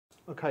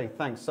Okay,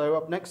 thanks. So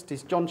up next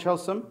is John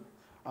Chelsom,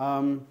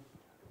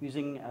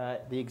 using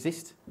the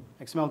Exist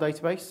XML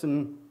database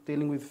and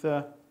dealing with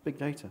big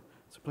data.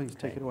 So please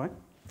take it away.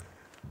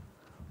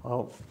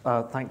 Well,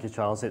 thank you,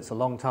 Charles. It's a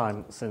long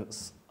time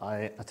since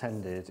I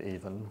attended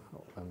even,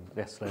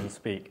 let alone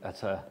speak,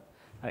 at a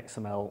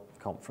XML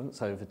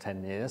conference, over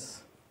 10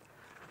 years.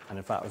 And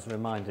in fact, I was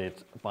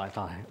reminded by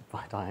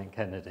Diane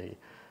Kennedy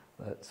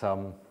that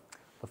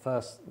the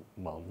first,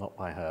 well, not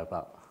by her,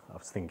 but I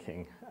was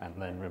thinking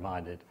and then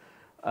reminded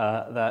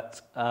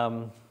that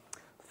the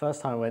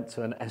first time I went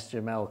to an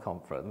SGML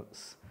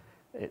conference,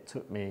 it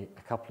took me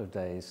a couple of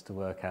days to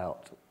work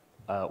out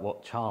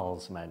what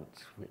Charles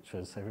meant, which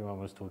was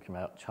everyone was talking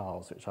about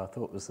Charles, which I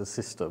thought was the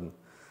system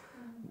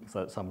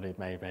that somebody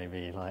made,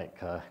 maybe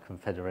like a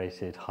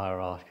confederated,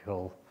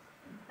 hierarchical,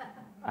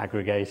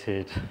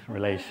 aggregated,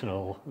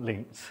 relational,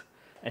 linked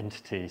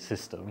entity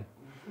system.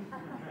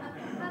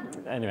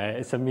 Anyway,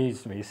 it's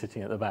amused me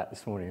sitting at the back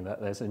this morning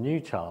that there's a new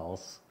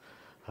Charles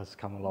has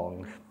come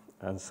along.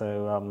 And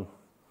so,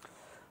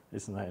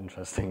 isn't that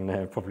interesting?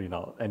 No, probably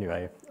not.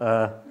 Anyway,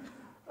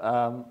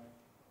 my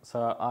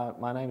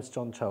name's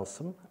John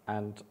Chelsom,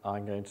 and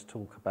I'm going to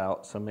talk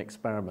about some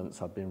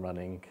experiments I've been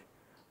running,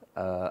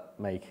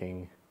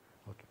 trying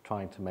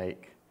to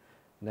make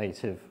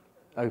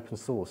open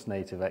source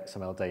native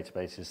XML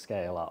databases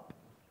scale up.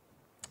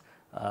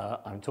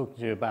 I'm talking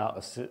to you about,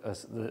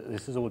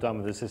 this is all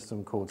done with a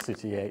system called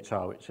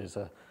CityEHR, which is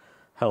a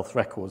health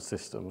record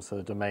system, so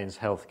the domain's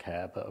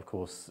healthcare, but of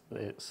course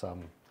it's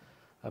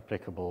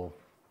applicable,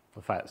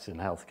 the facts in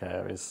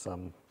healthcare is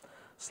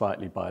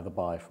slightly by the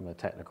by from a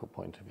technical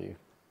point of view.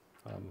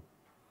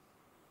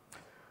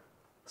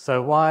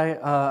 So why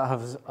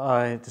have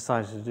I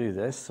decided to do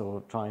this,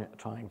 or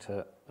trying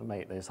to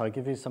make this? I'll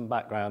give you some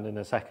background in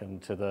a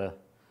second to the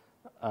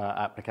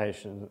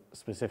application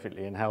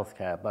specifically in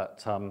healthcare,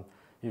 but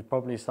you've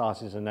probably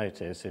started to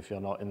notice, if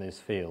you're not in this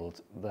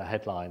field, the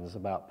headlines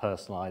about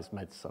personalised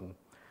medicine,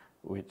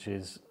 which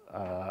is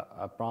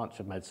a branch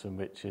of medicine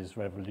which is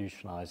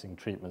revolutionising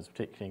treatments,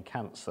 particularly in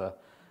cancer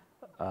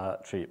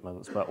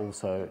treatments, but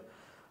also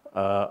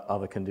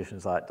other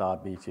conditions like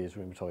diabetes,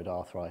 rheumatoid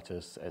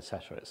arthritis,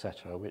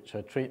 etc., which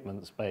are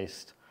treatments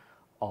based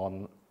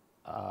on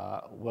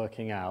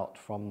working out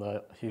from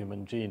the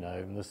human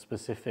genome the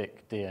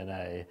specific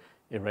DNA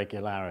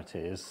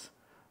irregularities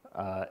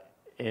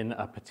in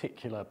a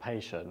particular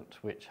patient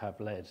which have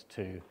led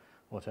to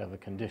whatever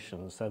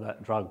conditions, so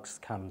that drugs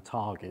can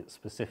target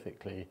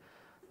specifically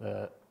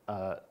the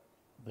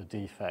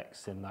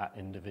defects in that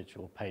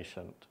individual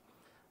patient.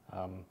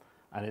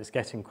 And it's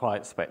getting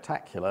quite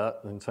spectacular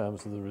in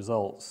terms of the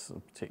results,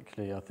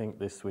 particularly I think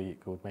this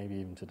week, or maybe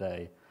even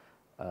today,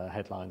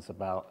 headlines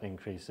about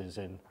increases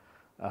in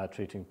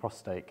treating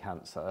prostate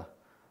cancer.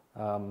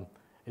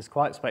 It's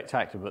quite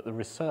spectacular, but the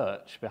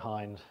research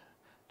behind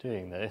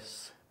doing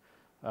this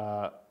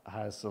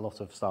has a lot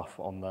of stuff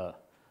on the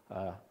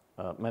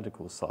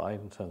medical side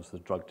in terms of the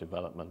drug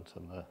development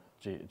and the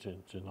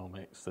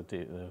genomics,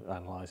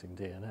 analysing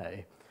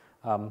DNA.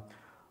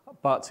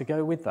 But to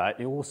go with that,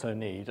 you also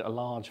need a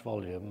large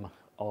volume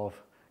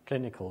of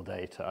clinical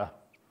data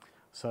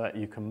so that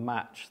you can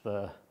match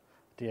the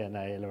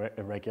DNA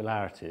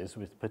irregularities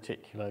with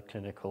particular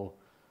clinical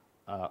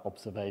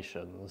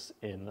observations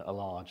in a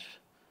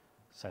large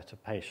set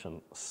of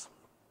patients.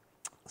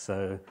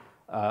 So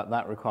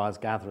that requires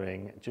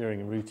gathering,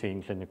 during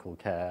routine clinical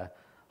care,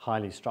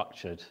 highly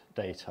structured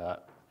data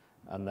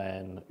and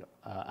then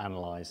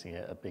analysing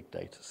it at big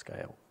data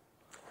scale.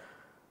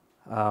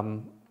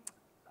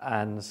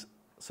 And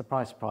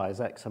surprise, surprise,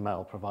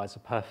 XML provides a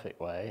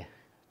perfect way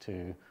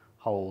to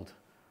hold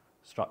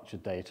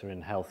structured data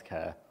in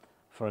healthcare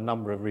for a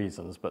number of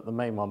reasons, but the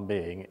main one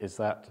being is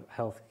that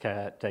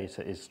healthcare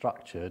data is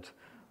structured,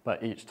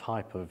 but each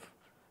type of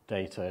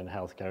data in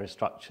healthcare is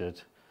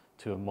structured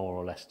to a more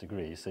or less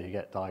degree. So you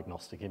get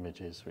diagnostic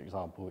images, for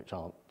example, which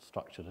aren't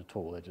structured at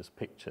all, they're just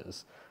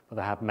pictures, but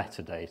they have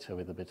metadata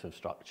with a bit of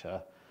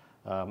structure.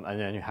 And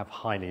then you have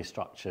highly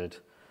structured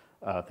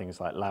things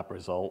like lab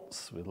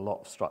results with a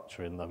lot of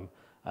structure in them,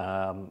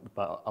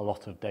 but a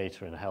lot of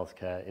data in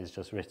healthcare is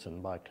just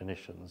written by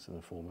clinicians in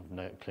the form of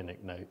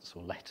clinic notes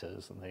or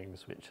letters and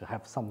things which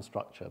have some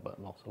structure but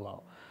not a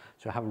lot.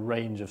 So you have a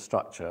range of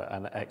structure,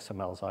 and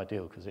XML is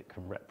ideal because it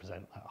can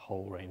represent that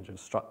whole range of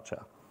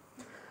structure.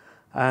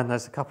 And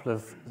there's a couple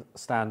of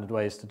standard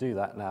ways to do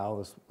that now.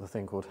 There's the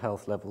thing called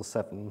Health Level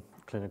 7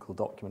 Clinical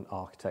Document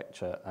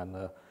Architecture, and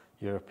the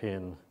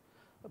European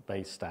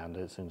base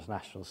standards,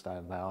 international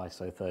standard now,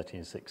 ISO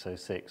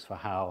 13606, for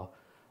how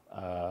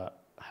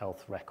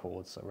health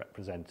records are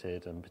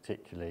represented, and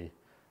particularly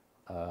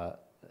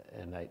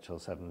in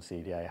HL7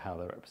 CDA, how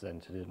they're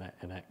represented in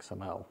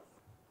XML.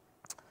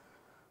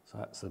 So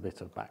that's a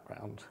bit of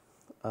background.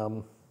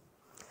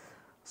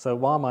 So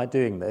why am I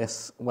doing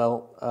this?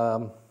 Well,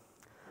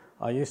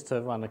 I used to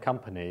run a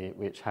company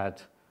which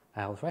had a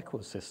health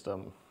record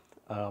system,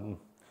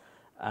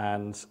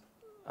 and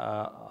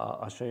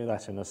I'll show you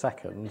that in a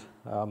second.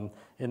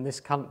 In this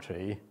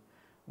country,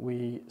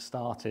 we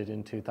started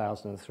in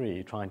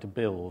 2003 trying to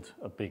build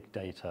a big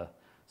data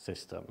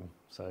system,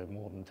 so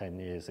more than 10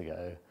 years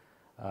ago,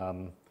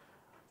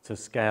 to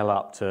scale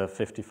up to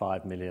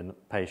 55 million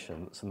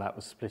patients, and that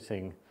was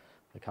splitting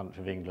the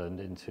country of England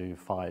into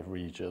 5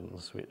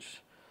 regions,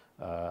 which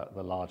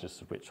the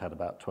largest of which had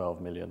about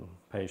 12 million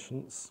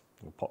patients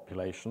or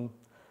population.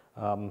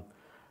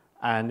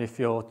 And if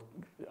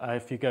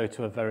you go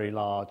to a very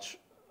large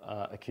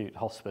acute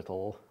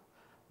hospital,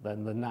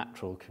 then the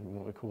natural,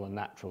 what we call a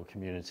natural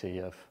community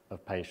of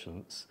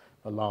patients,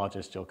 the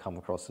largest you'll come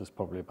across is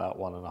probably about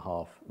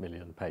 1.5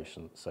 million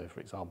patients. So, for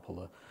example,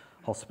 the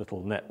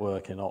hospital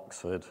network in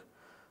Oxford,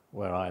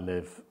 where I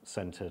live,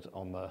 centred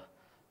on the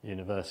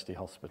University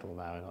Hospital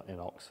now in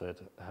Oxford,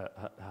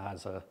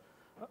 has a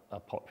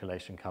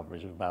population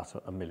coverage of about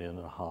 1.5 million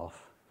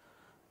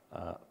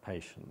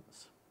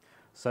patients.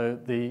 So,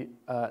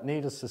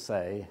 needless to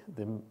say,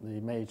 the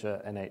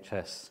major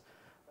NHS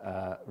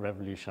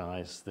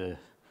revolutionised the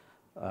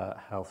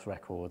health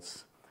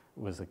records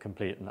was a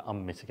complete and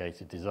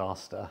unmitigated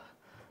disaster,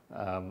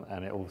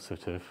 and it all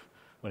sort of,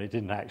 when it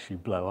didn't actually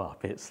blow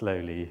up, it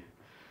slowly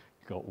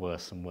got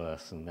worse and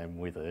worse, and then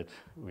withered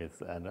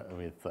with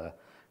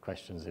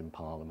questions in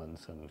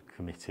Parliament and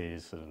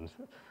committees and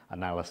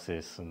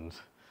analysis and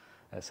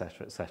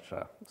etc.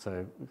 etc.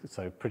 So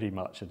pretty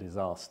much a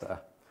disaster.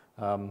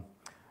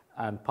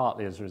 And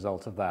partly as a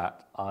result of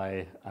that,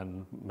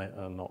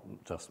 not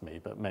just me,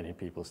 but many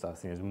people started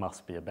thinking there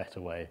must be a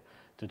better way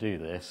to do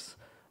this.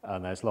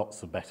 And there's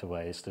lots of better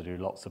ways to do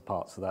lots of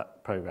parts of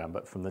that program.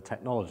 But from the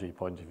technology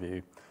point of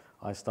view,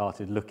 I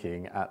started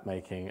looking at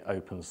making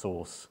open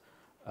source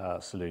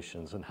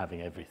solutions and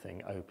having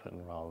everything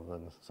open rather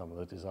than some of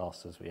the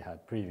disasters we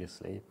had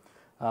previously.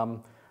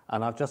 And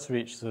I've just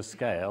reached the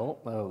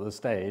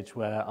stage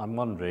where I'm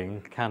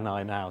wondering, can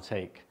I now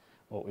take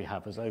what we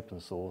have as open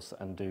source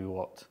and do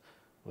what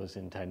was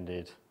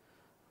intended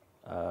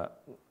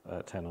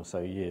 10 or so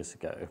years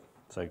ago?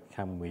 So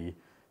can we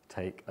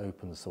take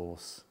open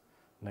source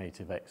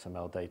native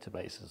XML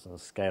databases and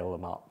scale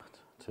them up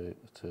to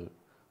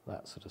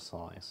that sort of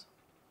size?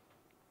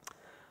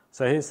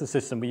 So here's the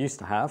system we used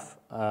to have.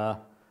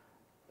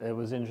 It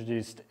was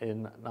introduced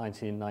in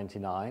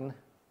 1999.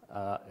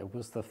 It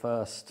was the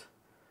first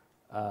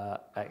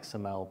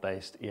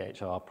XML-based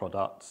EHR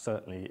product,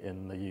 certainly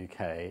in the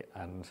UK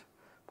and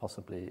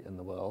possibly in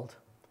the world.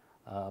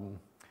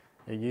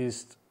 It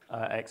used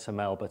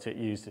XML, but it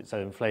used its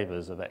own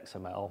flavors of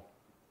XML,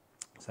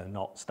 so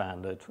not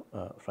standard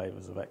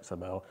flavors of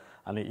XML,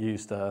 and it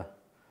used a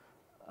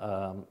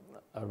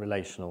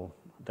relational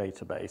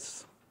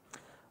database.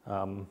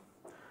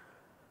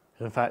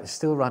 In fact, it's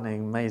still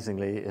running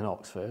amazingly in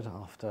Oxford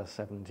after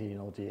 17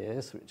 odd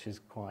years, which is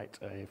quite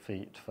a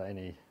feat for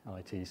any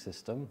IT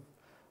system.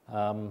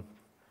 And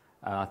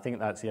I think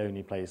that's the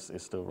only place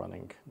it's still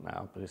running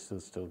now, but it's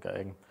still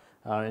going.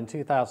 In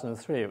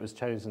 2003, it was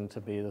chosen to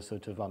be the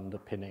sort of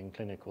underpinning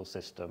clinical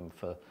system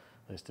for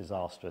this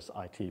disastrous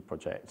IT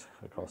project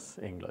across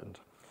England.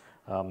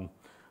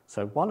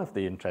 So one of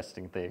the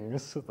interesting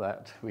things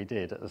that we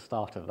did at the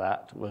start of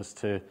that was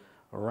to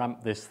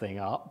ramp this thing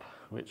up,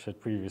 which had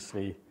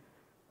previously,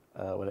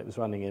 it was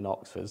running in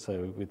Oxford,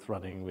 so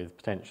running with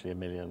potentially 1.5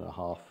 million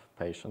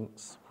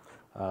patients,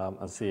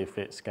 and see if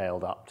it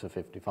scaled up to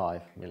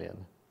 55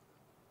 million.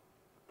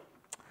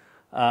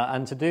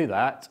 And to do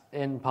that,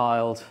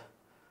 in-piled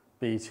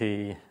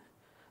BT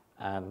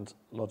and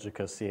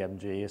Logica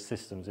CMG as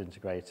systems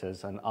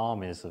integrators and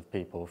armies of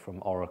people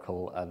from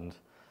Oracle and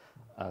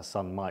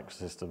Sun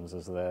Microsystems,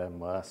 as they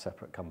were,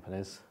 separate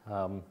companies,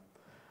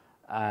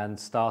 and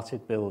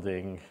started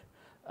building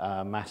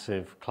a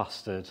massive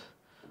clustered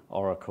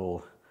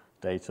Oracle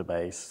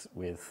database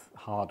with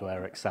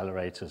hardware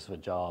accelerators for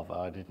Java.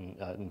 I didn't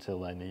until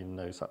then even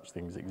know such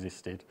things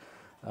existed,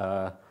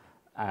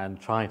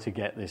 and trying to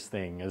get this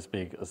thing as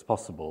big as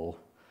possible.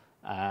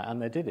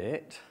 And they did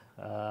it,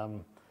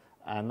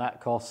 and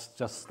that cost,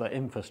 just the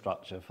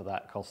infrastructure for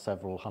that cost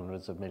several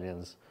hundreds of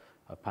millions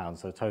of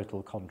pounds. The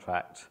total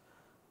contract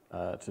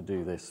to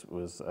do this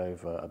was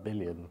over £1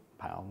 billion.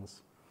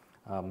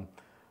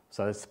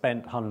 So they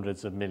spent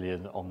hundreds of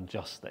millions on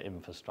just the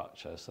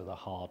infrastructure, so the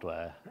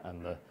hardware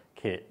and the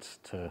kit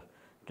to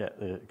get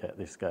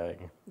this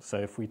going. So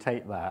if we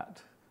take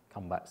that,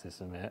 come back to this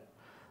in a minute,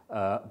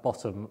 at the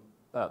bottom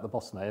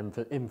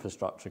there,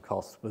 infrastructure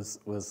cost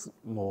was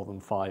more than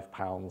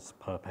 £5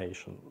 per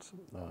patient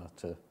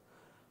to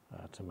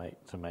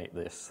make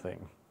this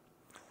thing.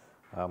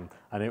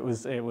 And it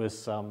was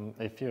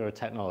if you're a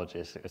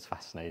technologist, it was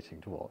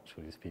fascinating to watch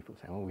with these people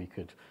saying, "Oh, we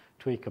could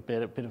tweak a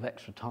bit of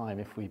extra time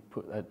if we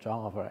put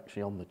Java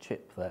actually on the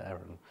chip there,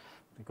 and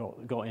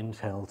we got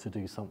Intel to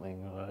do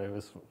something." It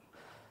was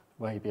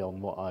way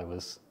beyond what I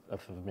was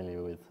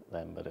familiar with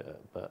then,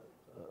 but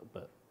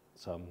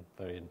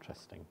very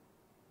interesting.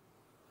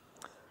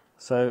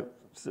 So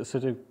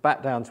to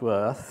back down to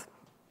earth,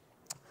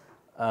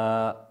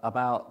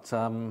 about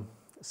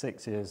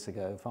 5 years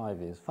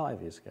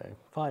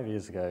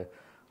ago,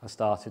 I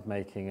started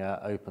making an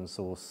open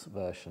source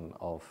version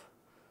of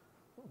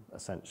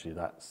essentially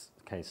that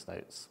case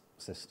notes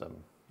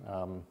system.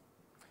 And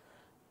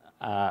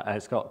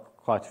it's got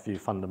quite a few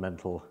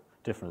fundamental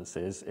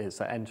differences. It's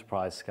an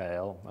enterprise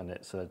scale, and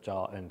it's an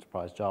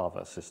enterprise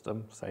Java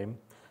system, same.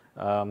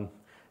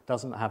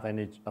 Doesn't have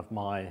any of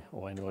my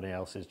or anybody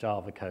else's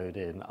Java code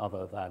in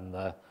other than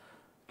the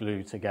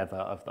glue together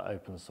of the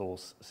open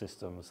source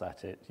systems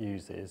that it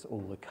uses.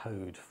 All the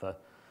code for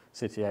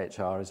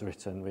CityHR is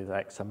written with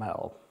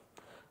XML.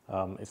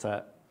 It's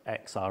a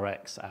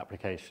XRX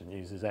application,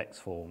 uses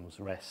XForms,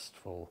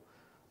 RESTful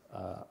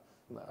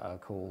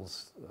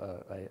calls,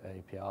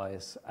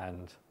 APIs,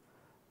 and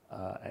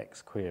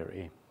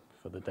XQuery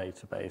for the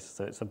database.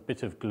 So it's a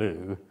bit of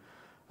glue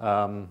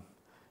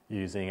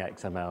using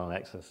XML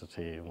and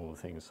XSRT and all the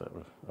things that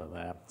are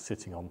there,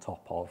 sitting on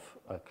top of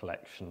a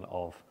collection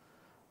of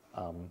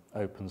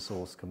open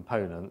source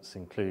components,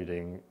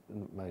 including,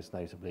 most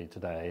notably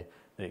today,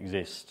 the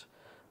exist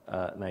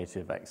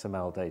native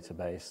XML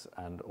database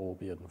and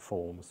Orbian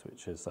Forms,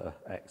 which is a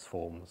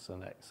XForms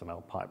and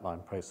XML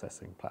pipeline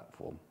processing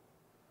platform.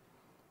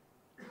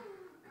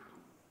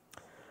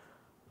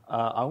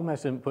 I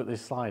almost didn't put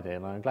this slide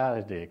in. I'm glad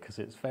I did, because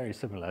it's very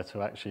similar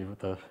to actually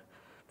the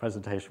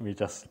presentation we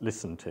just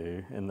listened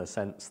to, in the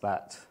sense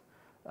that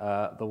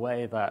the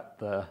way that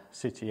the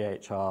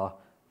CityHR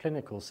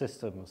clinical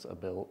systems are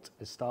built,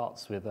 it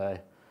starts with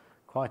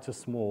quite a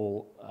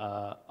small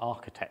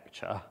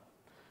architecture,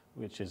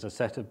 which is a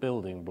set of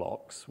building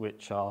blocks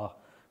which are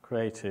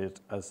created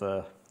as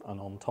an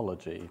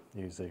ontology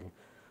using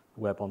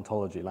web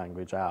ontology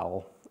language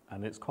OWL,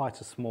 and it's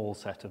quite a small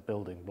set of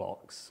building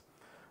blocks.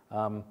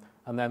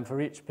 And then for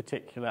each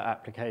particular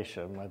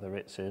application, whether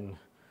it's in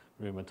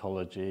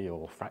rheumatology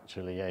or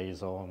fracture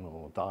liaison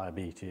or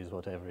diabetes,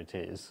 whatever it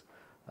is,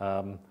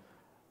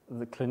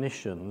 the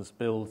clinicians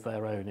build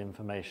their own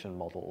information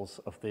models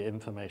of the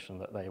information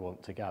that they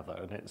want to gather.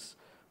 And it's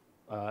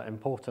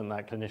important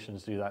that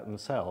clinicians do that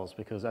themselves,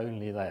 because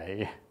only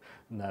they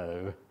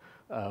know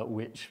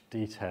which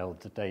detailed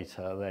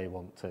data they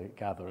want to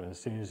gather. And as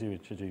soon as you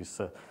introduce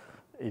an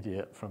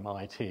idiot from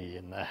IT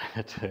in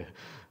there to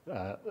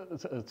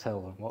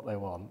tell them what they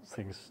want,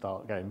 things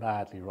start going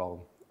badly wrong.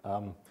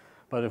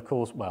 But of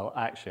course, well,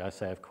 actually I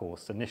say of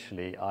course,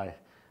 initially I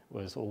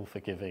was all for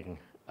giving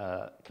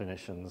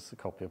clinicians a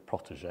copy of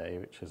Protégé,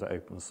 which is an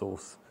open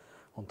source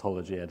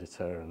ontology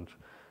editor, and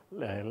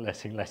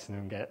letting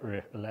them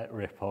let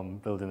rip on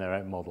building their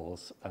own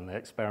models. And the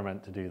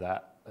experiment to do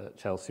that at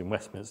Chelsom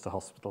Westminster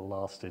Hospital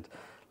lasted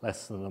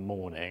less than a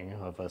morning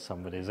of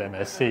somebody's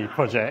MSc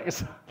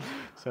project.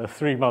 So a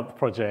 3-month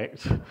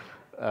project.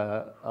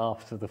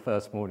 After the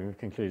first morning, we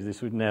concluded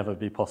this would never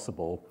be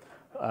possible.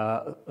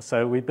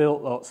 So we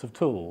built lots of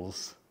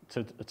tools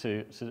to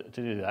do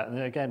that.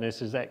 And again,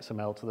 this is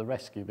XML to the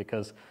rescue,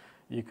 because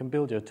you can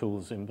build your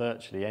tools in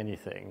virtually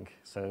anything.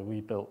 So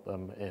we built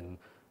them in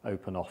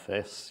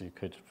OpenOffice. You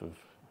could have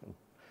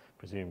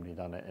presumably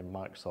done it in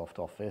Microsoft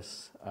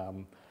Office,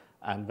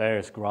 and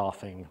various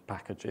graphing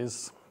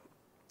packages,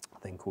 a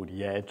thing called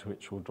YED,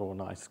 which will draw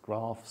nice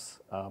graphs.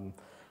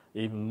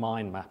 Even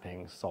mind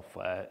mapping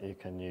software you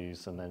can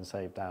use and then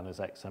save down as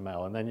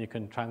XML. And then you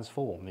can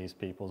transform these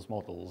people's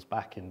models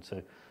back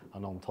into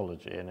an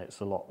ontology, and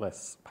it's a lot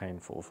less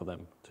painful for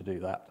them to do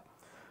that.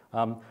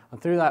 And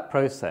through that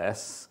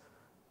process,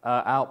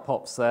 out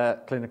pops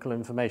their clinical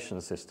information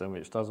system,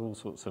 which does all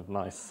sorts of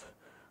nice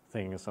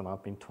things. And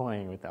I've been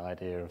toying with the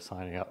idea of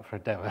signing up for a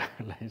demo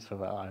later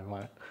that I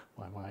might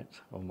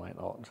or might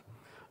not.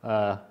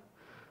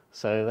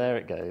 So there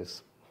it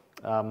goes.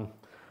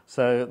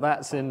 So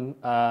that's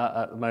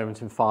at the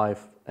moment in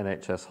 5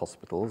 NHS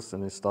hospitals,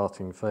 and is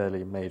starting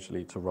fairly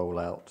majorly to roll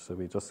out. So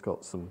we just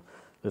got some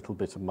little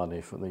bit of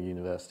money from the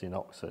University in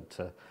Oxford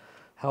to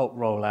help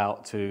roll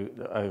out to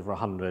over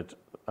 100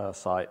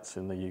 sites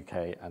in the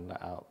UK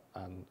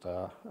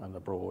and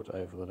abroad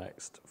over the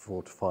next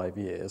 4 to 5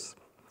 years.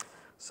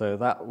 So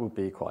that will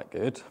be quite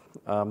good.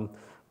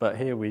 But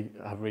here we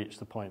have reached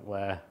the point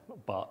where,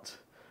 but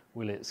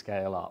will it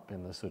scale up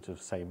in the sort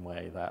of same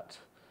way that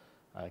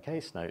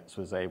Case Notes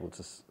was able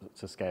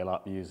to scale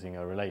up using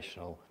a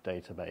relational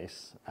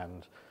database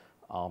and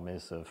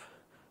armies of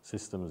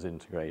systems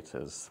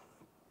integrators.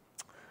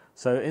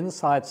 So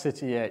inside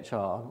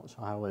CityHR, I'm not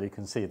sure how well you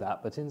can see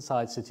that, but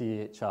inside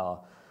CityHR,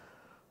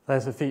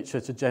 there's a feature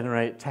to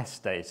generate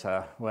test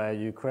data where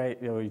you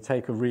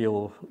take a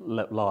real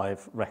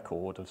live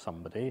record of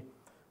somebody.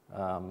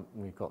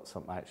 We've got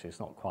some, actually it's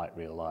not quite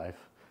real live.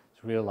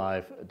 It's real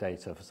live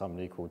data for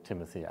somebody called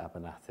Timothy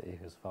Abernathy,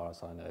 who as far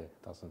as I know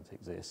doesn't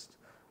exist.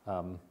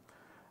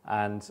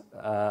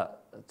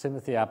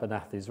 Timothy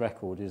Abernathy's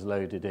record is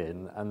loaded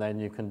in, and then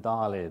you can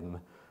dial in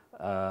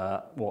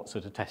what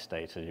sort of test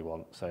data you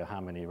want. So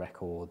how many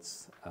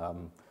records,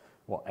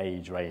 what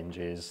age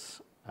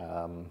ranges,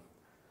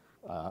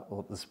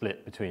 or the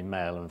split between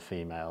male and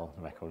female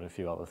record, and a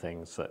few other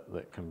things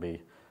that can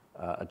be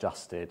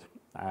adjusted.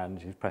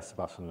 And you press a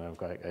button and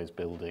it goes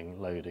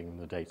building, loading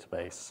the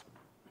database.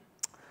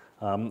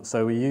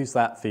 So we use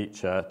that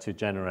feature to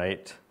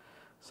generate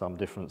some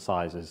different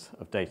sizes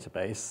of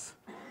database.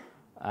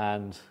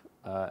 And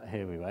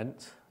here we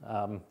went.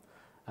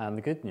 And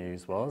the good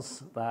news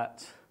was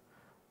that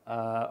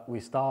we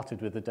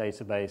started with a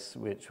database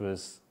which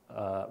was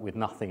with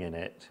nothing in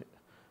it.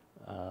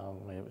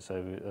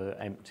 So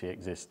empty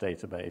exist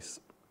database.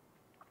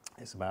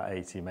 It's about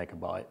 80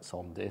 megabytes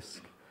on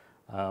disk.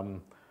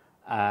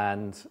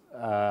 And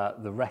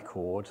the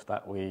record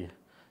that we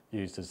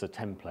used as a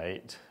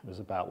template was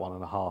about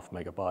 1.5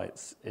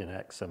 megabytes in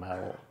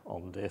XML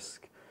on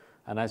disk.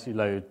 And as you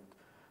load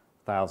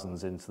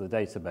thousands into the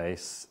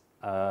database,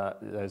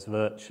 there's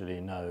virtually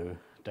no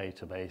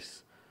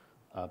database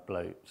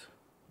bloat.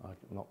 I'm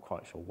not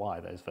quite sure why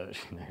there's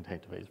virtually no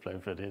database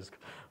bloat for disk,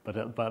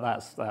 but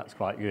that's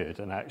quite good,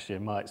 and actually,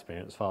 in my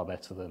experience, far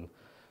better than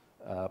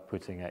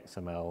putting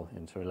XML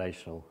into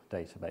relational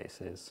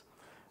databases.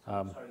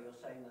 Sorry, you're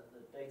saying that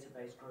the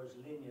database grows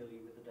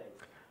linearly with the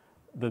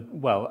data?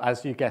 Well,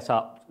 as you get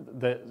up,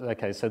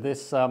 okay, so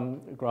this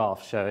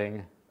graph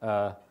showing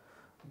the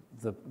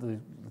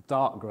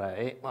dark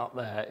grey up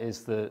there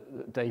is the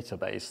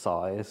database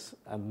size,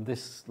 and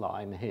this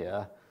line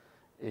here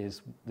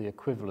is the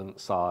equivalent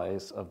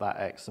size of that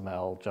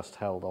XML just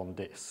held on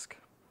disk.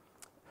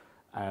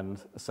 And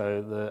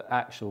so the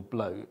actual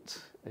bloat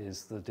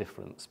is the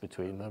difference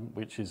between them,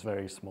 which is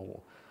very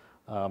small.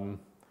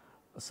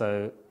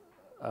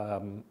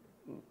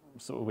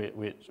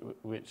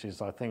 Which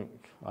is, I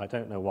think, I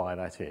don't know why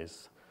that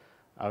is.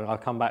 I'll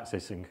come back to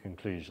this in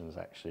conclusions,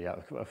 actually.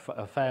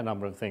 A fair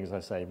number of things I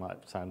say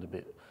might sound a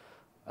bit,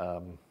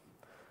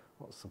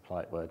 what's the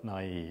polite word,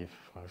 naive.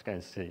 I was going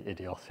to say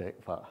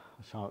idiotic, but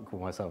I shan't call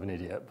myself an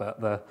idiot.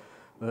 But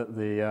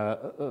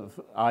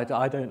I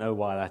don't know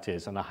why that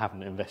is, and I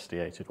haven't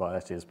investigated why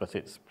that is, but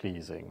it's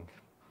pleasing.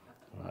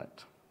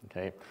 Right,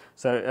 okay.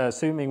 So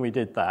assuming we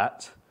did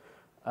that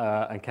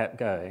and kept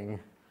going,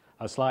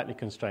 I was slightly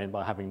constrained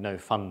by having no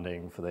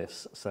funding for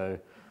this. So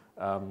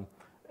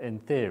in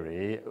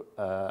theory,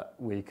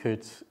 we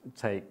could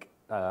take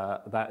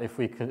that, if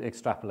we could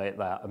extrapolate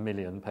that, 1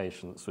 million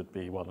patients would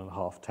be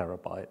 1.5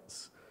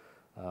 terabytes.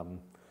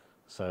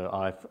 So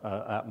I've,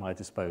 at my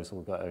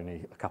disposal, got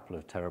only a couple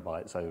of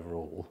terabytes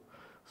overall,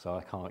 so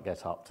I can't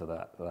get up to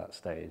that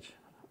stage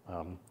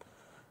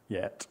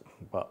yet.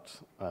 But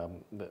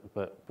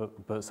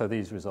so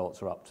these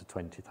results are up to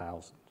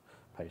 20,000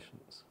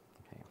 patients.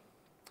 Okay.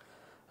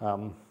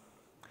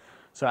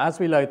 So as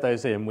we load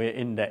those in, we're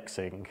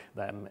indexing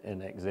them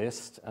in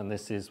Exist, and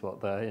this is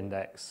what the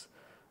index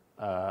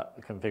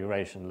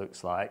configuration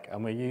looks like.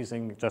 And we're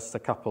using just a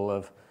couple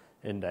of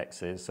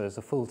indexes. So there's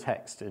a full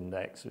text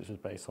index, which is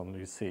based on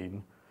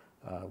Lucene,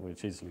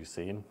 which is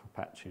Lucene,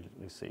 Apache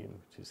Lucene,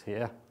 which is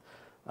here.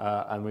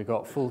 And we've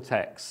got full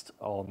text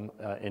on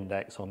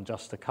index on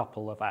just a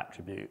couple of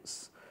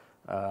attributes.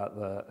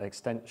 The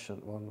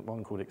extension,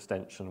 one called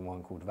extension and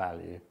one called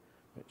value,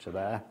 which are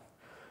there.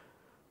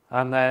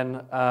 And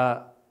then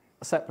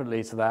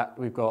separately to that,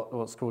 we've got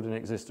what's called an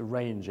Exist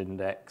range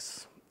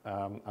index,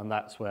 and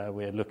that's where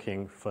we're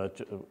looking for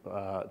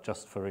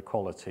just for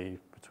equality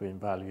between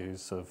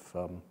values of,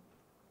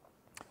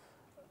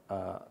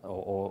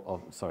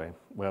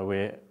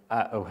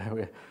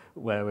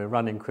 where we're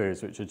running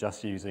queries which are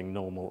just using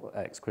normal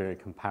XQuery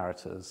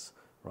comparators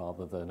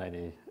rather than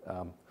any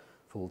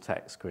full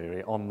text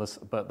query on this,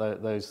 but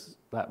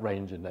that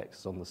range index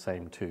is on the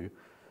same two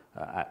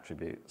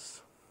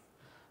attributes.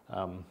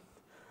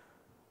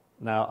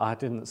 Now, I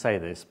didn't say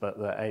this, but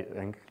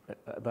the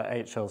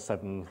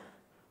HL7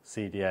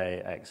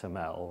 CDA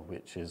XML,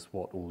 which is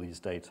what all these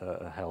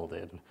data are held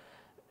in,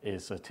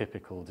 is a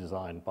typical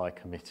design by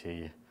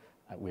committee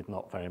with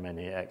not very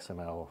many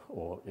XML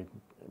or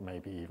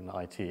maybe even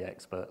IT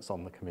experts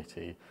on the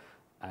committee,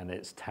 and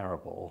it's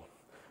terrible.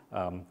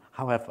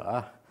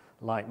 However,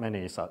 like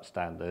many such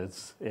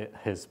standards,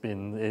 it's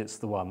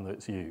the one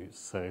that's used.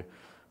 So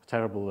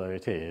terrible though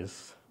it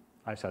is,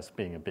 actually that's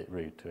being a bit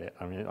rude to it.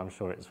 I mean, I'm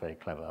sure it's very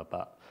clever,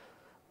 but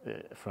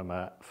from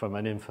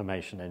an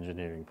information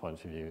engineering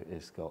point of view,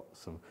 it's got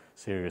some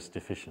serious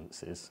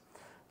deficiencies.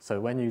 So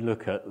when you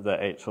look at the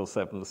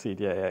HL7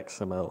 CDA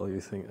XML,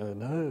 you think, oh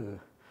no,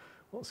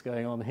 what's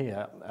going on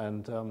here?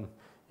 And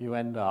you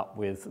end up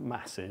with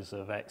masses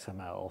of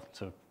XML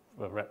to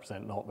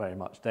represent not very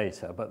much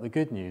data. But the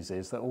good news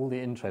is that all the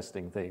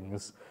interesting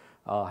things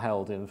are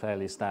held in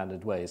fairly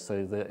standard ways.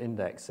 So the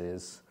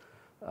indexes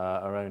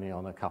are only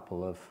on a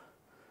couple of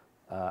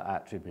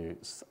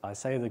attributes. I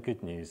say the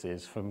good news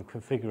is from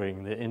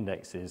configuring the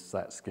indexes,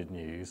 that's good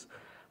news.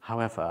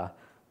 However,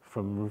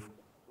 from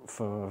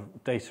a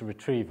data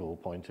retrieval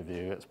point of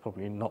view, it's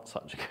probably not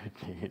such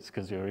good news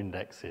because your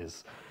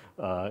indexes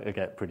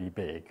get pretty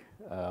big,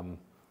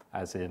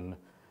 as in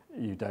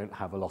you don't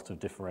have a lot of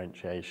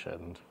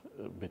differentiation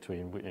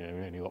between, you know,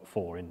 we only got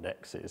 4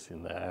 indexes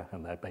in there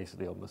and they're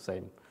basically on the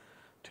same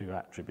 2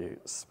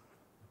 attributes.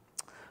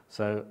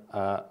 So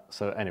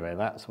anyway,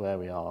 that's where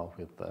we are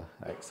with the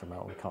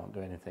XML. We can't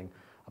do anything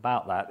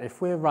about that.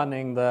 If we're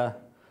running the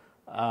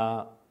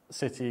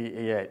City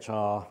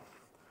EHR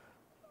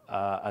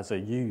as a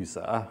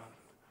user,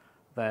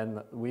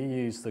 then we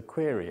use the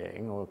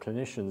querying, or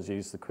clinicians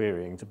use the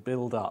querying, to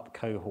build up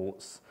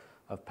cohorts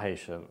of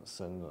patients,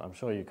 and I'm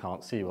sure you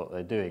can't see what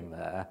they're doing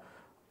there,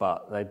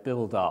 but they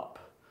build up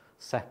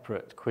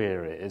separate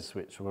queries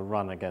which will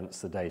run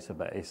against the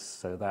database.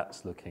 So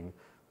that's looking,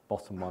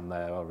 bottom one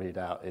there I'll read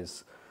out,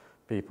 is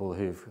people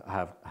who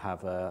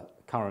have a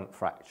current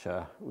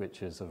fracture,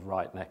 which is of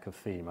right neck of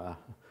femur.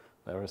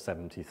 There are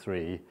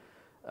 73.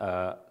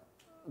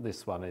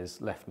 This one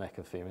is left neck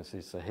of femur, so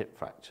these are hip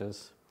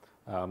fractures.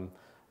 And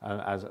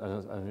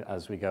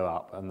as we go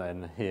up, and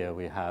then here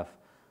we have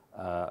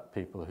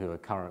people who are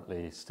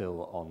currently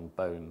still on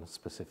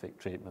bone-specific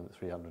treatment,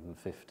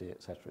 350,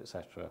 et cetera, et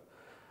cetera.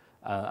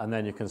 And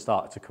then you can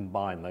start to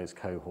combine those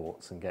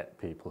cohorts and get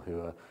people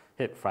who are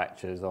hip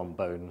fractures on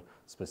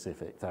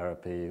bone-specific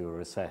therapy who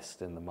are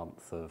assessed in the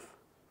month of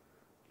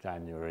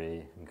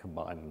January and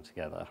combine them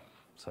together.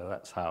 So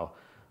that's how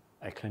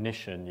a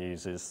clinician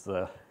uses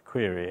the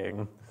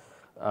querying.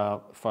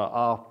 For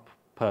our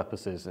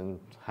purposes and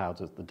how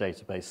does the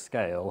database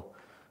scale,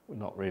 we're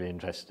not really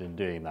interested in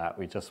doing that.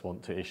 We just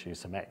want to issue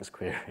some X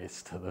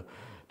queries to the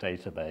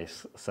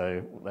database.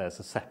 So there's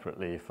a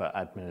separately for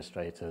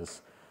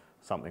administrators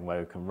something where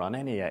we can run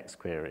any X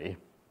query.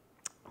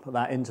 But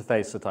that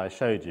interface that I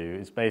showed you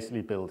is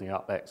basically building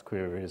up X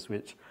queries,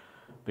 which,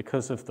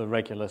 because of the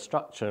regular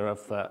structure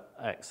of the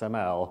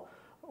XML,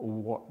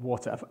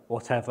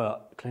 whatever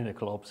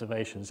clinical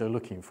observations you're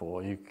looking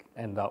for, you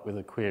end up with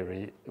a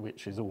query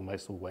which is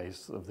almost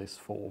always of this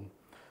form.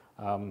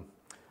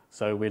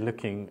 So we're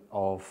looking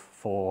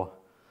for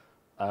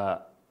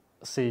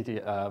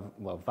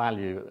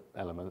value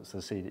elements in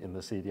the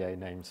CDA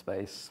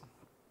namespace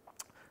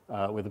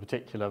with a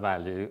particular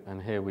value,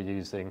 and here we're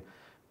using,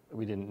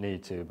 we didn't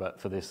need to, but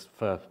for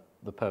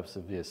the purpose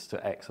of this,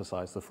 to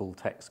exercise the full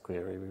text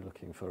query, we're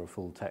looking for a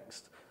full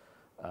text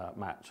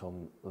match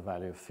on the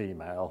value of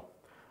female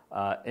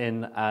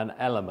in an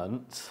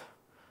element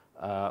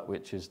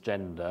which is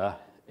gender,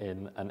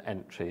 in an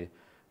entry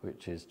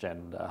which is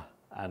gender,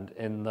 and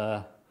in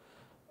the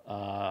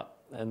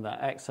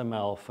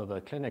XML for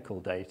the clinical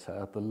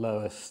data, the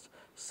lowest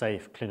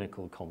safe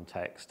clinical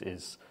context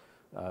is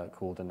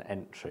called an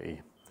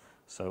entry.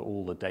 So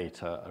all the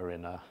data are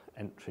in an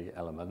entry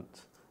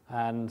element,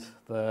 and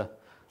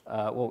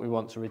what we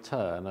want to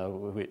return are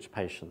which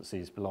patients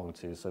these belong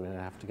to. So we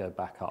have to go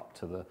back up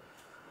to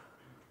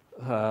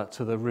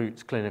the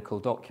root clinical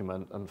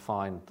document and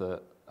find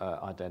the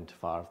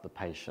identifier of the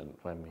patient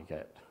when we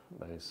get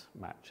those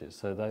matches.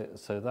 So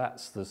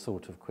that's the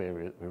sort of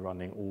query that we're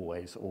running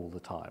always, all the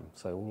time.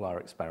 So all our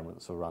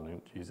experiments are running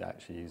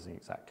actually using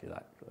exactly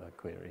that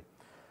query,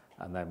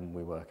 and then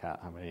we work out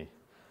how many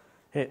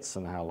hits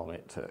and how long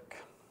it took.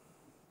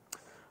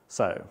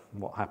 So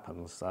what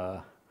happens?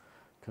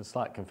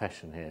 Slight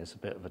confession here, is a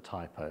bit of a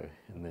typo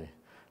in the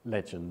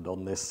legend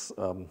on this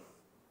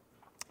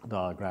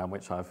diagram,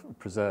 which I've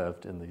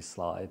preserved in these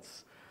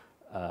slides,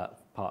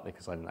 partly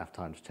because I didn't have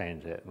time to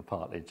change it, and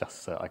partly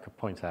just so I could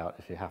point out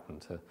if you happen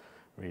to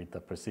read the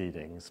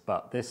proceedings.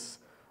 But this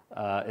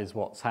is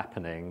what's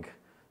happening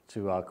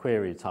to our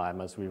query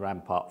time as we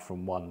ramp up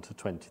from 1 to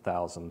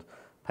 20,000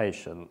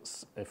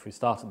 patients. If we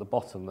start at the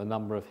bottom, the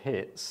number of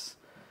hits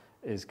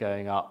is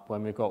going up.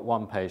 When we've got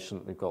one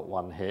patient, we've got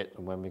one hit,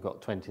 and when we've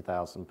got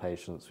 20,000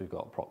 patients, we've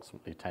got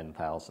approximately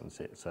 10,000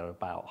 hits. So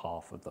about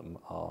half of them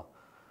are,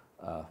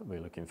 we're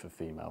looking for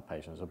female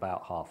patients,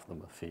 about half of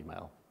them are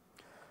female.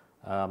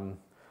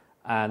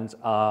 And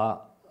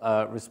our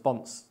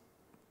response,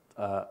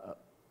 our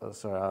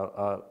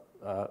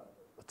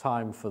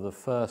time for the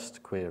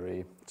first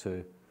query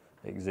to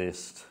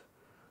exist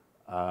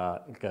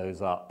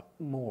goes up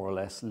more or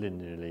less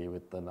linearly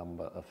with the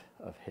number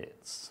of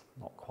hits.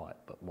 Not quite,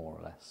 but more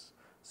or less.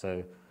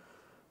 So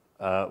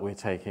we're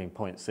taking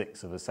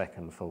 0.6 of a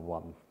second for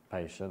one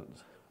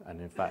patient, and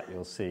in fact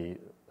you'll see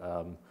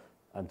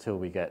until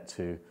we get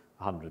to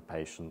 100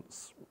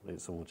 patients,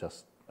 it's all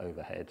just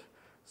overhead.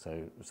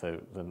 So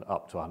then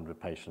up to 100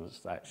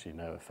 patients, actually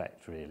no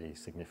effect really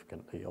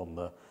significantly on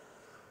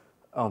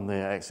the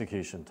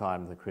execution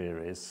time of the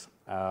queries.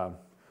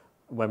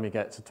 When we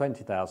get to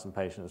 20,000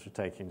 patients, we're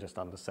taking just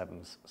under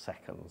 7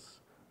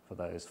 seconds for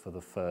those for the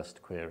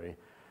first query.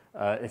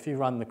 If you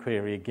run the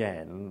query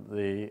again,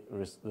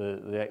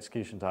 the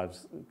execution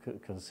time's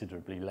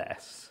considerably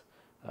less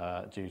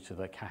due to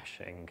the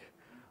caching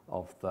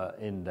of the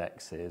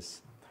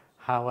indexes.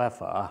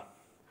 However,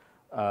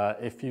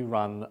 if you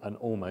run an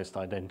almost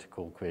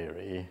identical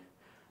query,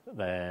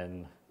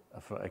 then,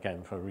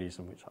 again, for a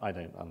reason which I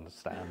don't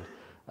understand,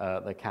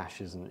 the cache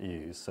isn't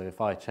used. So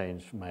if I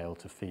change male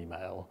to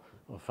female,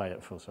 or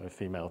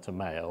female to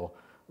male,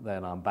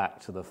 then I'm back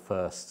to the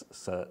first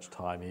search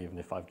time, even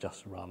if I've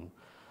just run.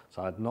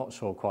 So I'm not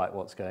sure quite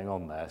what's going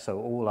on there. So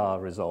all our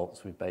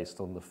results we've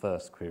based on the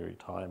first query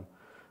time,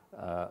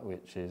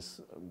 which is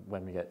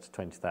when we get to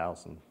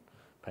 20,000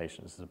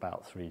 patients, is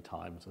about 3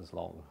 times as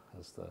long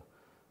as the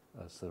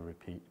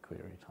repeat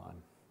query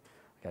time.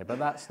 Okay, but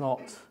that's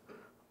not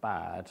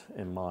bad,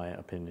 in my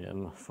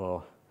opinion,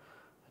 for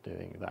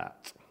doing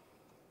that.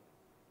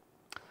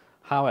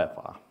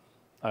 However,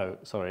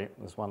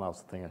 there's one other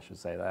thing I should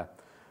say there.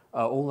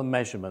 all the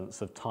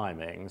measurements of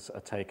timings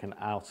are taken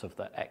out of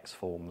the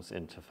XForms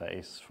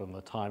interface from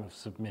the time of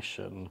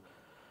submission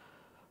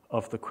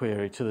of the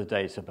query to the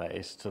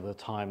database to the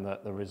time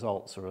that the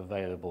results are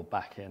available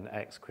back in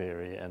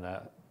XQuery in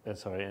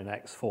in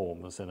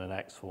XForms, in an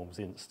XForms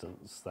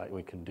instance that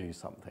we can do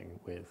something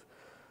with.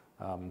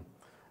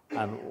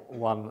 And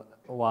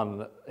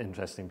one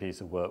interesting piece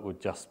of work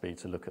would just be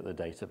to look at the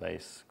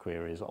database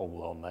queries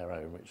all on their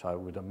own, which I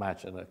would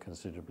imagine are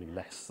considerably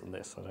less than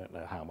this. I don't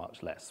know how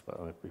much less, but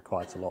it would be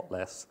quite a lot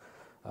less.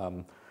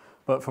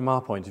 But from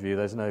our point of view,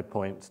 there's no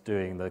point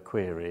doing the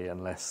query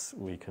unless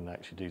we can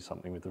actually do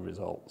something with the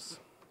results.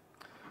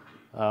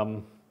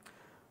 But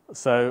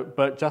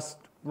just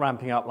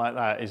ramping up like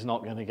that is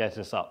not going to get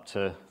us up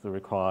to the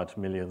required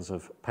millions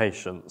of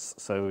patients.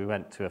 So we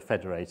went to a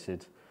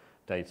federated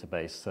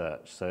database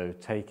search. So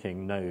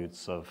taking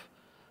nodes of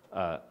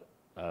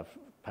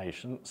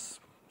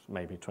patients,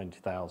 maybe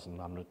 20,000,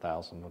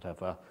 100,000,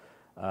 whatever,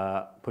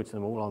 putting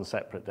them all on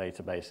separate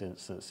database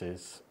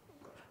instances,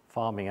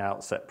 farming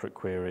out separate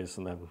queries,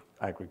 and then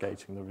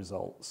aggregating the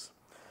results.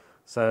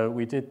 So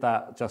we did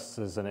that just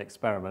as an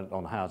experiment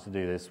on how to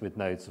do this with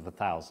nodes of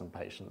 1,000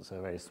 patients,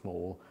 so very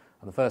small.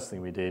 And the first thing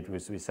we did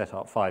was we set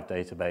up 5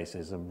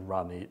 databases and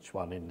run each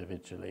one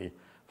individually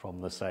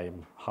from the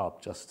same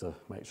hub just to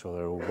make sure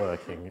they're all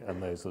working,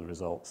 and those are the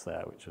results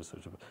there, which are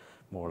sort of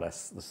more or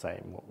less the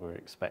same what we were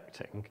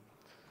expecting.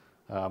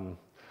 And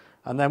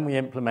then we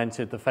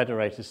implemented the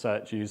federated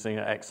search using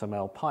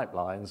XML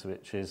pipelines,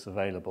 which is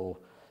available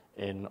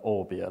in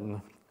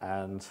Orbion,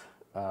 and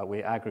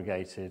we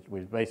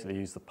basically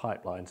used the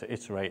pipeline to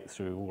iterate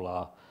through all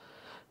our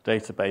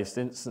database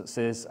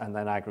instances and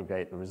then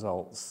aggregate the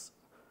results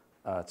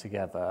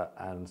together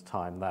and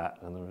time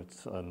that,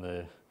 and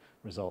the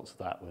results of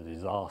that were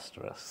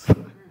disastrous,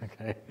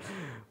 okay,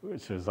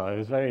 which I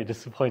was very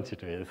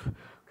disappointed with,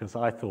 because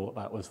I thought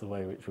that was the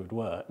way which would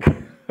work.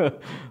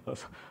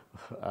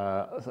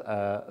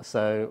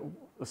 So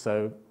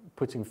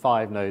putting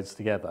 5 nodes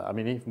together, I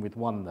mean, even with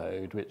one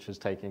node, which is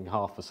taking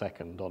half a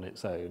second on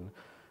its own,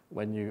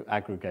 when you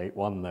aggregate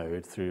one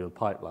node through the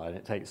pipeline,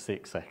 it takes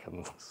 6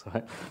 seconds. So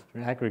if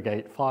we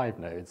aggregate 5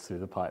 nodes through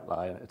the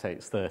pipeline, it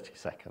takes 30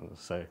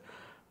 seconds. So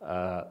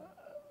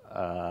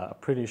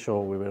pretty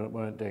sure we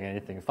weren't doing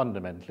anything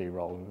fundamentally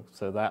wrong.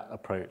 So that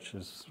approach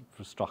was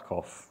struck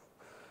off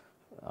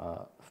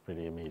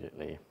pretty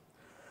immediately.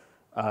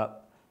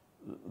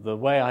 The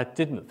way I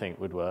didn't think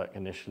would work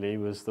initially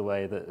was the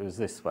way that it was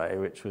this way,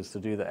 which was to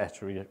do the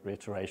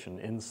iteration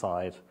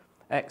inside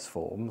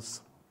XForms.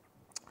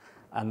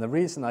 And the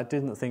reason I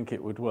didn't think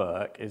it would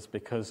work is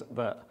because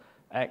the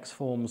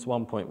XForms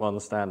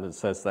 1.1 standard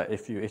says that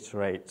if you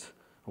iterate,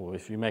 or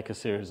if you make a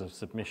series of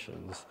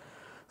submissions,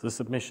 the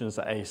submissions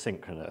are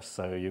asynchronous.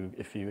 So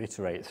if you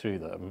iterate through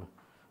them,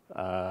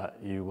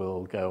 you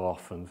will go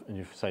off and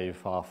you say you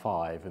fire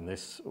 5 in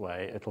this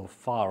way. It'll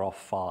fire off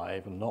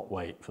 5 and not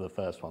wait for the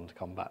first one to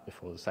come back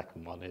before the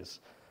second one is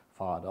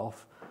fired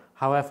off.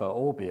 However,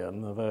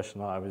 Orbion, the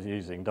version I was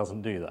using,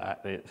 doesn't do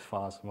that. It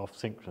fires them off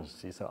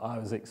synchronously. So I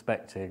was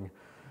expecting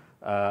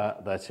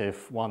that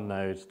if one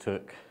node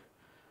took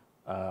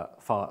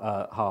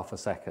half a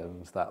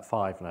second, that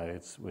 5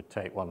 nodes would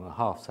take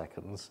 1.5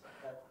 seconds.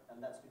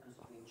 And that's because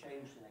it's been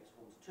changed in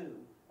XForms 2,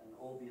 and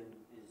Orbion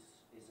is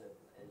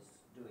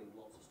doing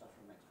lots of stuff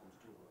from XForms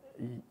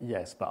 2.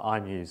 Yes, but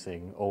I'm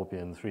using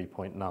Orbion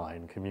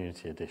 3.9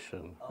 Community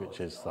Edition, which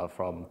is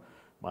from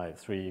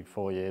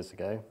 3-4 years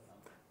ago,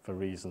 for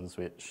reasons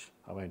which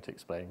I won't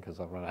explain because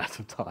I've run out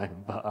of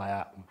time, but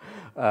I am.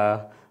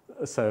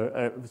 So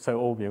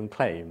Orbion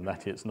claim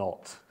that it's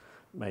not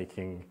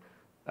making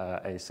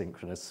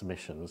asynchronous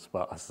submissions,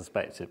 but I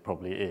suspect it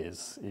probably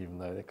is, even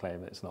though they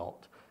claim it's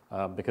not,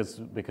 because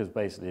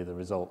basically the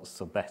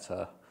results are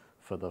better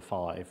for the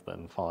 5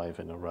 than 5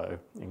 in a row,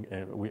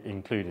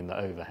 including the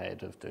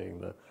overhead of doing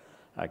the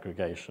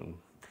aggregation.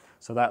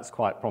 So that's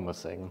quite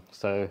promising.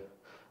 So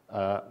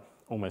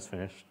almost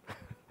finished.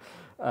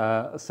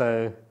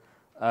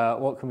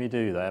 What can we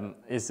do then?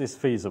 Is this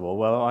feasible?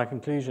 Well, my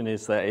conclusion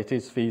is that it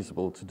is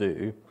feasible to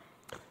do.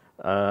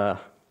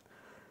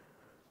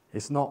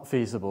 It's not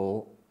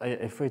feasible.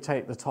 If we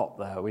take the top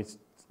there,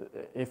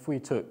 if we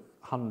took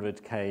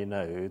 100k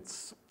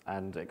nodes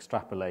and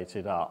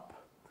extrapolated up,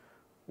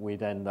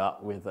 we'd end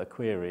up with a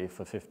query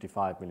for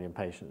 55 million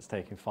patients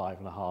taking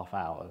 5.5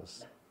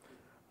 hours.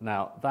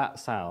 Now, that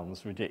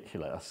sounds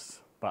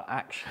ridiculous, but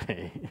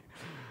actually,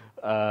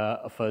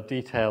 for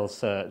detailed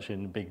search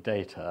in big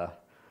data,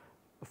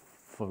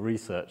 for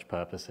research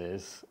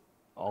purposes,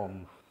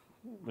 in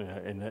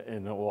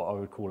what I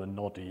would call a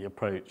noddy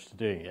approach to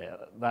doing it,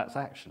 that's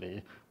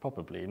actually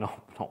probably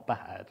not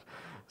bad.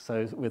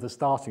 So with a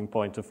starting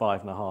point of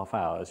 5.5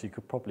 hours, you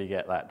could probably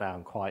get that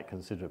down quite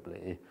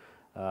considerably,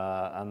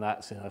 and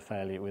that's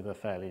with a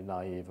fairly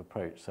naive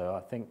approach. So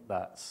I think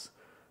that's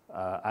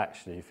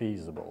actually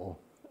feasible,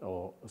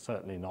 or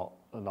certainly not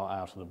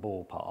out of the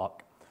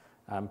ballpark.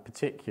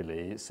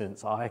 Particularly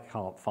since I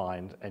can't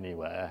find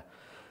anywhere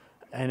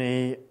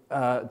any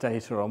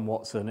data on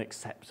what's an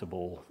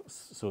acceptable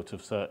sort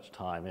of search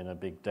time in a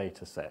big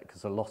data set,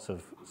 because a lot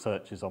of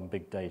searches on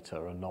big data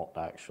are not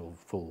actual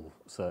full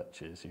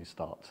searches. You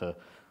start to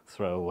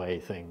throw away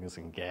things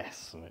and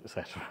guess and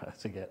etc.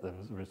 to get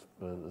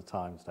the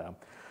times down.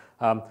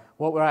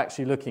 What we're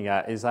actually looking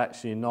at is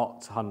actually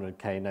not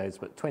 100K nodes,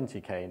 but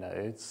 20K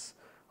nodes.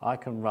 I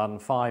can run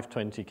 5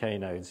 20K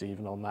nodes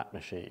even on that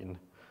machine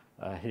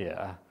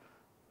here.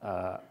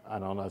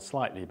 And on a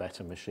slightly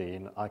better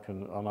machine, I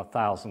can, on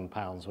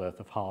 £1,000 worth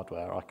of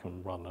hardware, I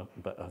can run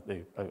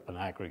an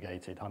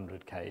aggregated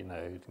 100K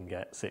node and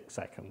get 6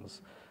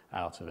 seconds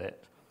out of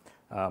it.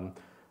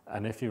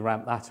 And if you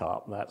ramp that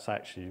up, that's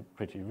actually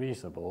pretty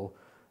reasonable.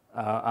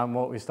 And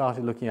what we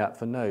started looking at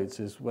for nodes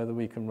is whether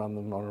we can run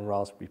them on a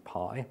Raspberry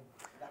Pi.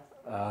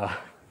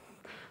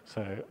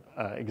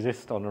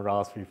 Exist on a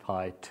Raspberry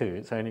Pi 2.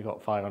 It's only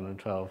got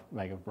 512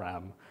 meg of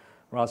RAM.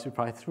 Raspberry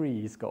Pi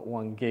 3's got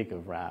 1 gig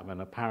of RAM,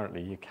 and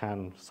apparently you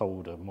can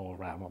solder more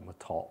RAM on the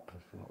top.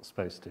 You're not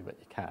supposed to, but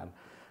you can.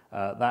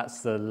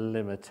 That's the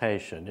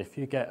limitation. If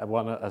you get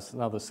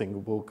another single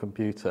board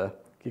computer,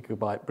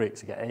 gigabyte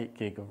bricks, you get 8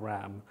 gig of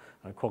RAM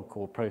and a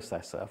quad-core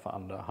processor for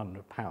under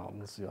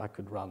 £100. I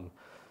could run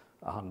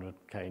a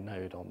 100K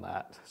node on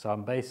that. So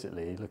I'm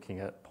basically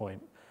looking at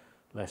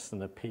less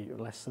than a p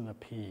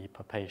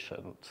per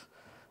patient.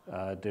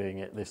 Doing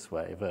it this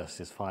way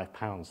versus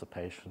 £5 a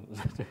patient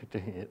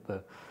doing it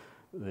the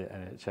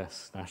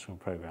NHS National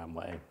Programme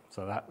way.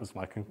 So that was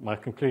my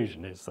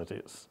conclusion, is that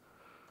it's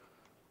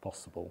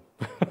possible.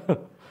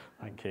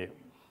 Thank you.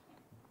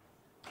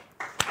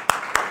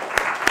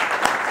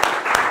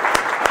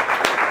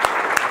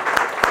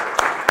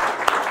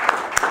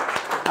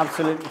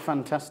 Absolutely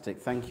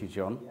fantastic. Thank you,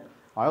 John. Yeah.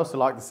 I also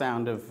like the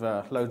sound of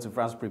loads of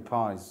Raspberry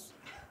Pis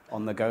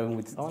on the go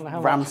with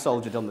RAM RAM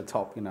soldiered on the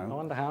top, you I know.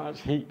 wonder how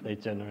much heat they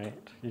generate.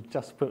 You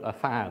just put a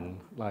fan,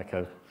 like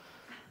a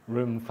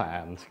room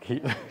fan, to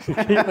keep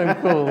them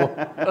cool.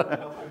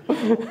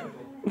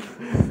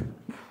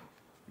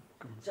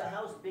 So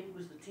how big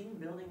was the team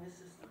building this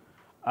system?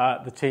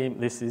 The team,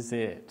 this is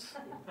it.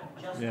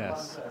 Just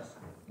Yes. one person?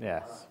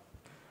 Yes.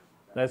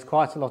 There's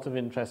quite a lot of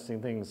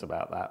interesting things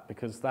about that,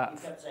 because You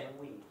that... kept saying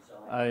we, so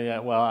Oh yeah,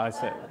 well I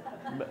said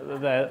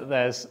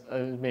there's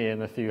me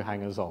and a few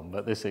hangers-on,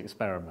 but this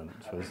experiment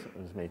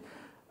was me.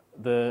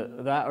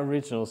 That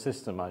original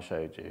system I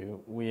showed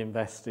you, we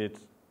invested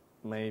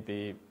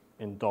maybe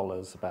in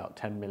dollars about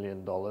 $10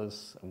 million,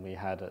 and we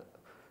had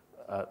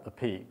at the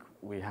peak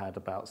we had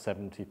about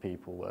 70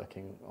 people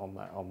working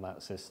on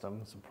that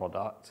system as a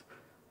product,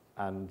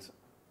 and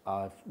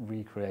I've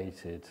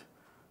recreated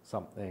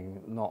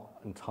something not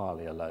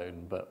entirely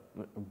alone,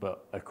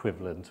 but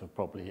equivalent of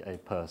probably a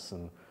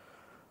person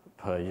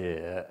per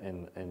year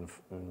in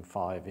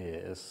 5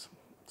 years,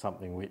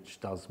 something which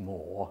does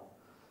more,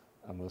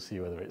 and we'll see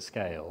whether it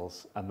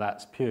scales. And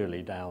that's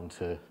purely down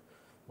to,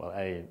 well,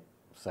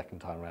 second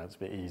time around it's a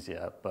bit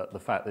easier, but the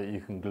fact that you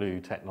can glue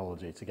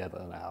technology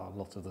together now, a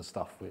lot of the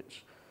stuff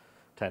which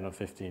 10 or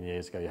 15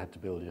 years ago you had to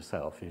build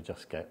yourself, you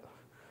just get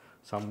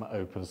some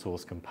open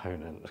source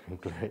component and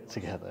glue it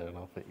together and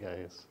off it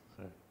goes.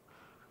 So.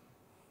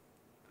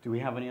 Do we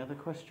have any other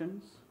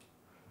questions?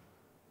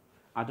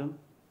 Adam?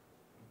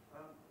 If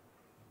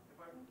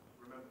I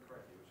remember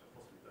correctly, which I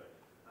possibly don't,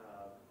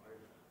 I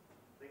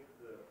think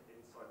that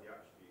inside the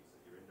attributes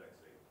that you're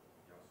indexing,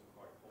 you have some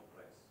quite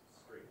complex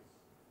strings,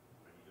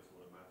 and you just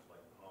want to match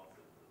like parts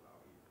of the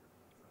value.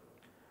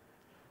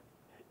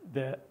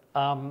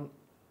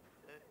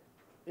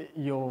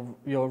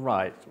 You're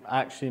right.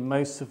 Actually,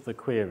 most of the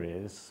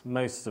queries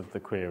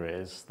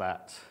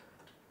that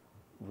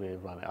we're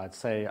running, I'd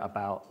say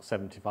about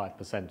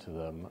 75% of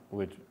them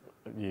would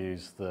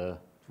use the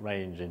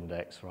range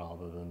index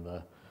rather than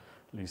the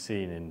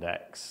Lucene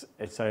index.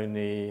 It's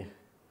only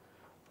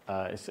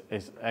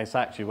it's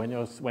actually when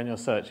you're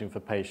searching for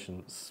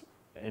patients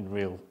in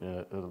real,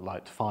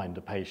 like to find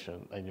a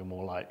patient, then you're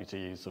more likely to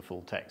use the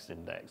full text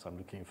index. I'm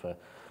looking for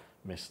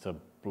Mr.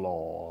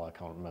 Blaw, I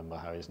can't remember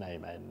how his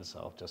name ends, so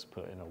I'll just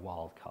put in a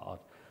wildcard.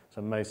 So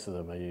most of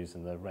them are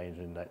using the range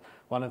index.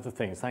 One of the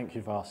things, thank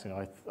you for asking,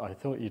 I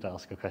thought you'd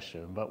ask a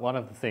question, but one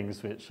of the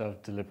things which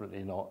I've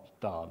deliberately not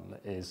done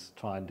is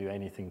try and do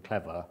anything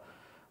clever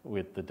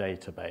with the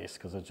database,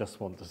 because I just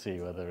want to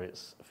see whether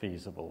it's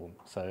feasible.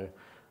 So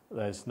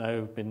there's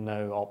been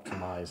no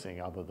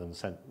optimizing other than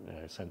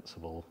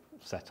sensible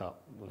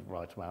setup with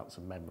right amounts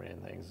of memory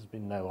and things. There's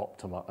been no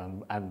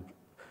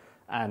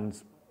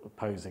and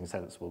posing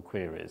sensible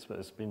queries, but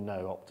there's been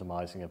no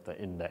optimizing of the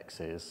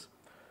indexes.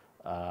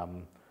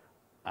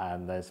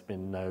 And there's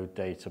been no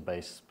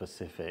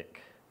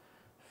database-specific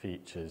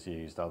features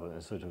used other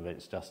than sort of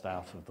it's just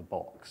out of the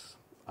box.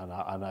 And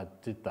I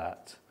did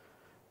that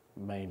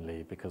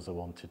mainly because I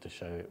wanted to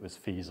show it was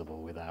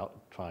feasible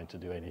without trying to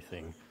do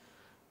anything,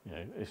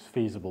 it's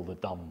feasible the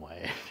dumb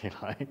way, if you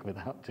like,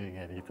 without doing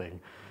anything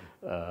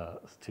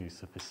too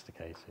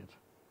sophisticated.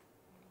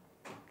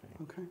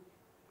 Okay.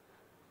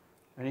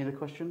 Any other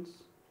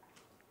questions?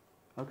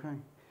 Okay.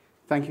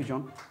 Thank you,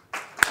 John.